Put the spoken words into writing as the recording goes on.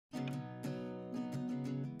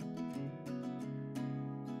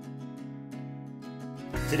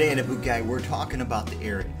Today in TheBootGuy, we're talking about the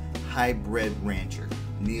ARIAT Hybrid Rancher.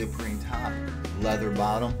 Neoprene top, leather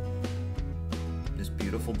bottom, this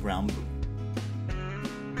beautiful brown boot.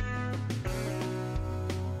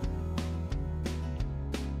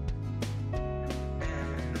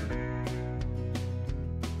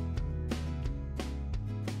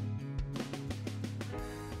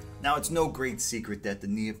 Now, it's no great secret that the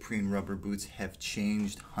neoprene rubber boots have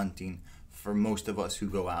changed hunting for most of us who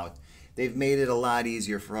go out. They've made it a lot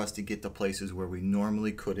easier for us to get to places where we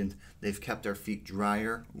normally couldn't. They've kept our feet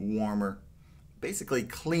drier, warmer, basically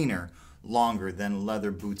cleaner, longer than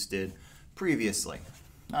leather boots did previously.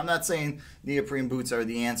 I'm not saying neoprene boots are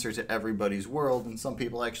the answer to everybody's world, and some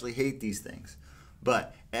people actually hate these things.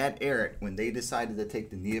 But at ARIAT, when they decided to take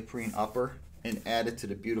the neoprene upper and add it to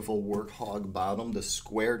the beautiful Warthog bottom, the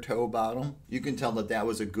square toe bottom, you can tell that that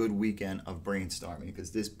was a good weekend of brainstorming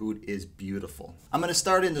because this boot is beautiful. I'm going to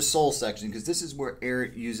start in the sole section because this is where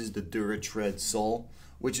ARIAT uses the DuraTread sole,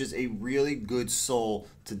 which is a really good sole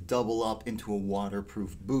to double up into a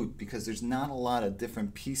waterproof boot because there's not a lot of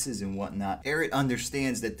different pieces and whatnot. ARIAT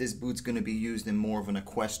understands that this boot's going to be used in more of an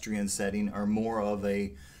equestrian setting or more of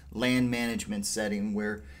a land management setting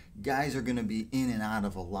where guys are going to be in and out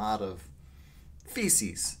of a lot of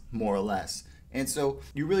feces, more or less. And so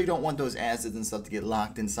you really don't want those acids and stuff to get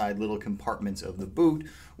locked inside little compartments of the boot,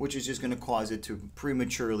 which is just going to cause it to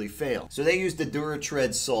prematurely fail. So they use the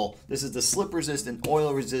DuraTread sole. This is the slip resistant,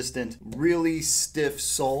 oil resistant, really stiff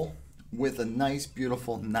sole with a nice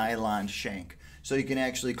beautiful nylon shank. So you can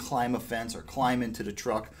actually climb a fence or climb into the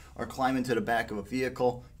truck or climb into the back of a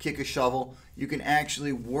vehicle, kick a shovel. You can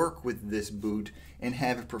actually work with this boot and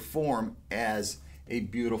have it perform as a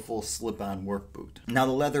beautiful slip-on work boot. Now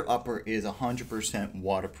the leather upper is 100%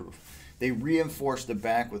 waterproof. They reinforce the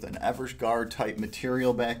back with an Everguard type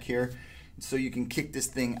material back here so you can kick this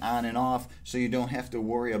thing on and off so you don't have to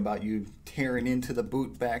worry about you tearing into the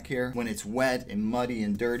boot back here when it's wet and muddy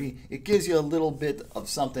and dirty. It gives you a little bit of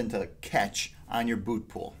something to catch on your boot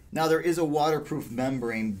pull. Now there is a waterproof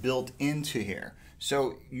membrane built into here.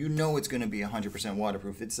 So you know it's going to be 100%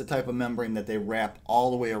 waterproof. It's the type of membrane that they wrap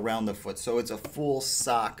all the way around the foot. So it's a full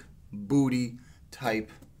sock booty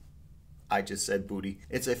type, I just said booty.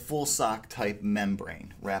 It's a full sock type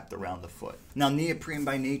membrane wrapped around the foot. Now neoprene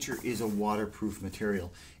by nature is a waterproof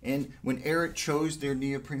material. And when ARIAT chose their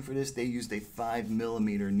neoprene for this, they used a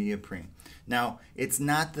 5mm neoprene. Now it's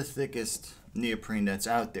not the thickest neoprene that's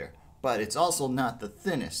out there, but it's also not the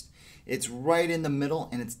thinnest. It's right in the middle,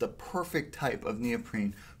 and it's the perfect type of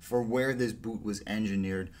neoprene for where this boot was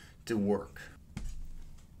engineered to work.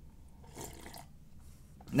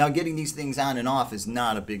 Now getting these things on and off is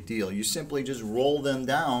not a big deal. You simply just roll them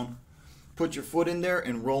down, put your foot in there,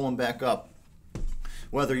 and roll them back up.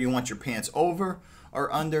 Whether you want your pants over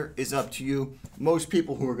or under is up to you. Most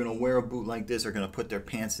people who are going to wear a boot like this are going to put their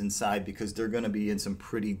pants inside because they're going to be in some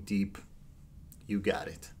pretty deep, you got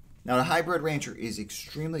it. Now the Hybrid Rancher is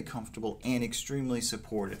extremely comfortable and extremely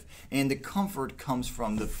supportive, and the comfort comes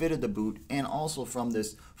from the fit of the boot and also from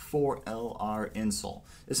this 4LR insole.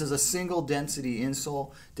 This is a single density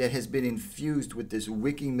insole that has been infused with this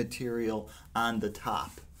wicking material on the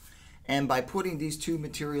top. And by putting these two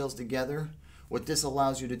materials together, what this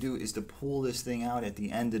allows you to do is to pull this thing out at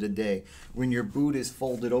the end of the day when your boot is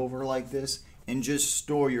folded over like this, and just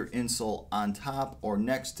store your insole on top or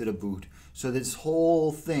next to the boot. So this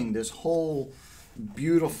whole thing, this whole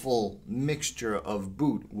beautiful mixture of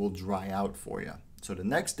boot will dry out for you. So the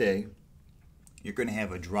next day, you're going to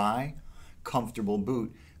have a dry, comfortable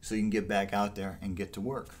boot so you can get back out there and get to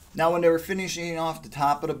work. Now when they were finishing off the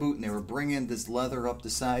top of the boot and they were bringing this leather up the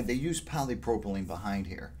side, they used polypropylene behind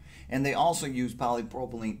here. And they also used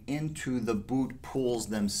polypropylene into the boot pulls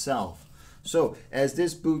themselves. So as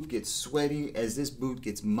this boot gets sweaty, as this boot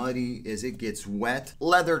gets muddy, as it gets wet,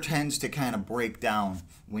 leather tends to kind of break down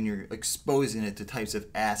when you're exposing it to types of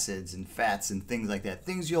acids and fats and things like that.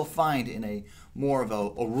 Things you'll find in a more of a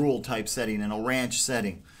rural type setting, in a ranch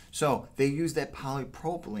setting. So they use that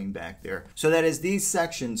polypropylene back there so that as these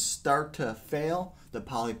sections start to fail, the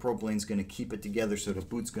polypropylene is going to keep it together so the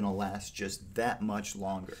boot's going to last just that much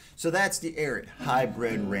longer. So that's the ARIAT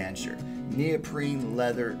Hybrid Rancher. Neoprene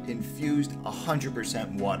leather infused,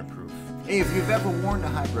 100% waterproof. Hey, if you've ever worn the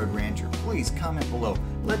Hybrid Rancher, please comment below.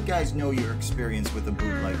 Let guys know your experience with a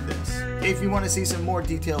boot like this. Hey, if you want to see some more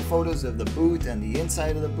detailed photos of the boot and the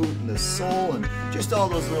inside of the boot and the sole and just all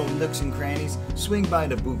those little nooks and crannies, swing by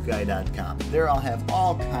TheBootGuy.com. There I'll have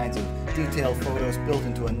all kinds of detailed photos built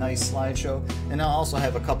into a nice slideshow, and I'll also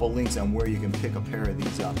have a couple links on where you can pick a pair of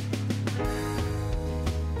these up.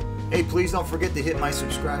 Hey, please don't forget to hit my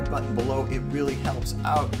subscribe button below. It really helps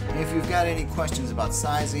out. And if you've got any questions about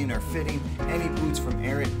sizing or fitting any boots from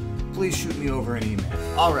ARIAT, please shoot me over an email.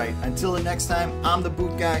 Alright, until the next time, I'm the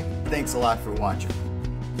Boot Guy. Thanks a lot for watching.